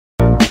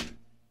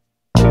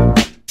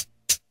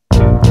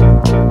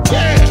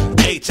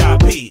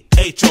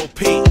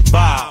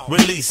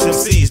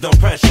release MCs, don't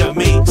pressure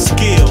me.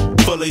 Skill,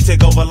 fully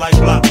take over like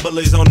block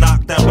bullies. Don't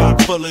knock that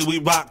rock fully, we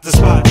rock the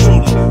spot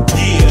truly.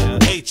 Yeah,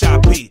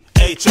 HIP,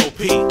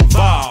 HOP,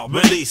 Vol,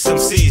 release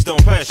MCs,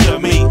 don't pressure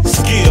me.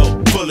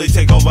 Skill, fully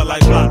take over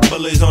like block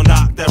bullies. Don't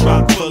knock that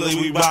rock fully,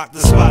 we rock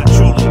the spot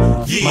truly.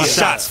 Yeah, my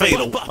shots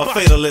fatal, a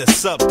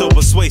fatalist, subtle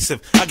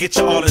persuasive. I get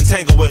you all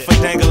entangled with for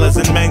danglers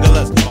and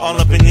manglers. All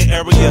up in your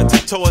area,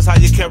 tiptoe is how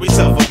you carry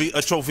self. Or be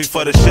a trophy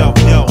for the shelf,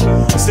 yo.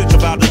 Sit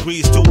about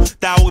degrees too.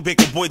 Thou we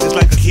make a boy just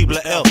like a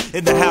Keebler L.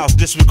 In the house,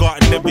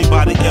 disregarding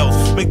everybody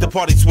else. Make the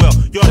party swell,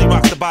 you already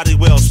rock the body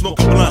well.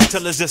 Smoking blunt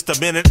till it's just a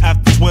minute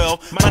after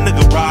 12. My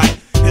nigga ride.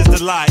 Here's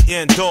the lie,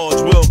 indulge,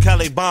 real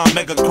Cali bomb,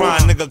 mega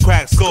crime, nigga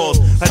crack skulls.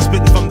 Like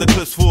spitting from the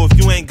clips full if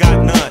you ain't got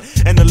none.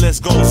 And the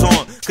list goes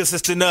on,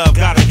 consistent of,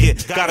 gotta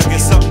get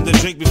something to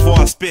drink before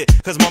I spit.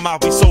 Cause my mouth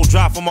be so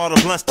dry from all the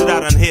blunts that I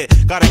done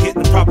hit. Gotta get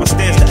in the proper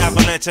stance to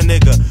avalanche a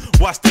nigga.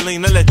 Watch the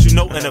lean and let you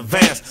know in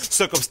advance.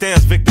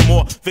 Circumstance, victim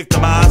or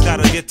victimized,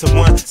 gotta get to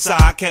one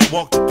side. Can't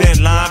walk the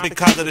thin line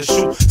because of the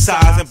shoe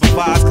size.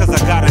 Improvise cause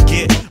I gotta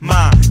get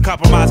mine.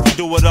 Compromise can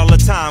do it all the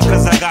time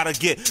cause I gotta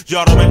get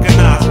y'all to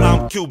recognize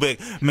I'm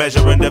Kubiq.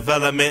 Measuring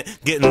development,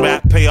 getting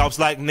rap payoffs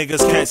like niggas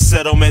can't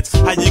settlements.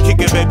 How you kick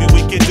it, baby,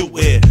 we can do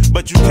it,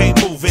 but you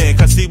can't move in,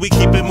 cause see, we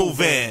keep it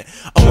moving.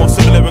 I'm on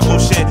some lyrical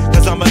shit,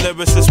 cause I'm a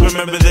lyricist,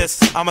 remember this.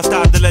 I'ma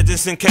stop the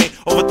legends in K,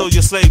 overthrow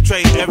your slave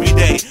trade every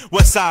day.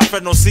 West side,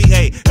 Fresno,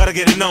 CA, gotta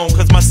get it known,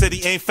 cause my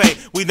city ain't fake.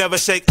 We never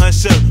shake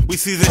unshook, we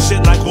season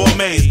shit like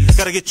gourmets.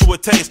 Gotta get you a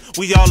taste,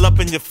 we all up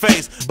in your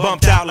face.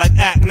 Bumped out like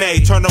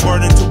acne, turn the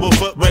word into a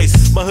foot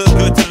race. My hood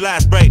good to the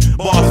last break,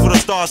 bars for the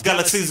stars,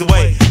 galaxies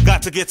away.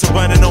 Got to get to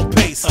running on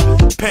pace.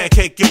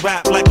 Pancake your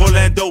rap like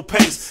Orlando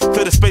Pace.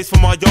 Clear the space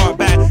from our yard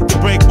back to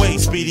breakaway.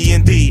 Speedy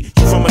indeed.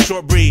 You from a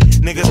short breed.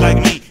 Niggas like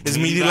me is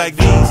meaty like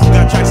these.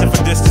 Got traction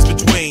for distance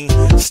between.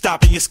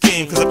 Stopping your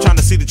scheme, cause I'm trying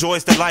to see the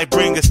joys that life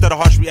bring instead of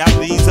harsh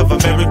realities of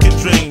American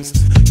dreams.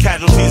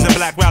 Casualties and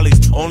black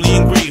rallies, only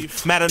in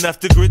grief. Mad enough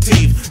to grit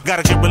teeth,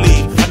 gotta get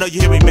relief. I know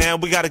you hear me,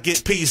 man, we gotta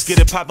get peace. Get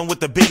it poppin'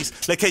 with the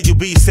beast, like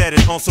KUB said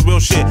it. On some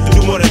real shit,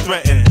 you more than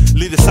threaten.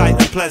 Lead a sight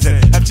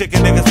unpleasant. Have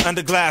chicken niggas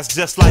under glass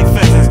just like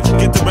pheasants.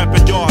 Get the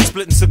reppin' yard,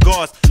 splitting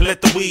cigars,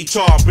 let the weed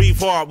char. Breathe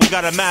hard, we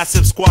got a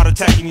massive squad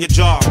attacking your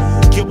jaw.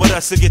 Get with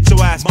us and get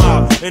your ass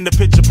mobbed. In the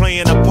picture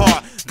playing a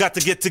part, got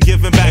to get to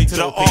giving back to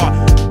the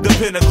art. The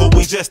pinnacle,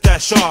 we just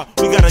that sharp,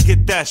 we gotta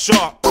get that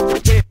sharp.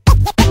 Yeah.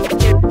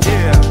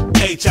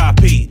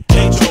 HIP,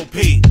 HOP,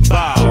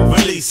 Vol,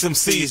 release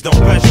MCs, don't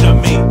pressure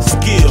me.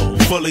 Skill,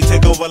 fully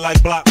take over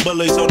like block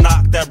bullies. Don't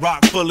knock that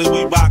rock fully,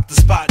 we rock the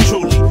spot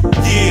truly.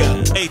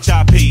 Yeah,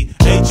 HIP,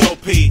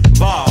 HOP,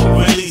 Vol,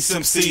 release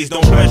MCs,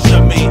 don't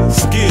pressure me.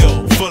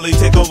 Skill, fully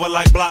take over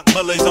like block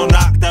bullies. Don't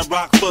knock that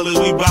rock fully,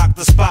 we rock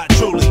the spot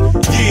truly.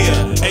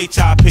 Yeah,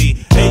 HIP,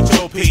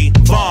 HOP,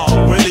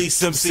 Vol,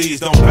 release MCs,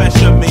 don't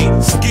pressure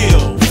me.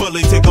 Skill,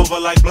 fully take over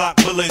like block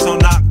bullies.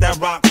 Don't knock that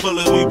rock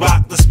fully, we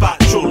rock the spot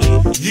truly.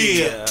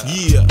 Yeah,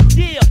 yeah,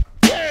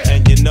 yeah.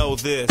 And you know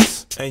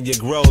this, and you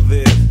grow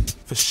this,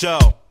 for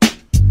sure.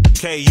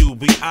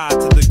 Kubi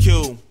to the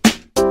Q.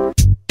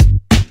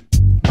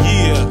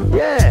 Yeah,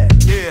 yeah,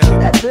 yeah.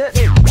 That's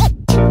it.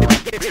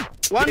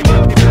 One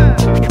more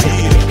time. Yeah.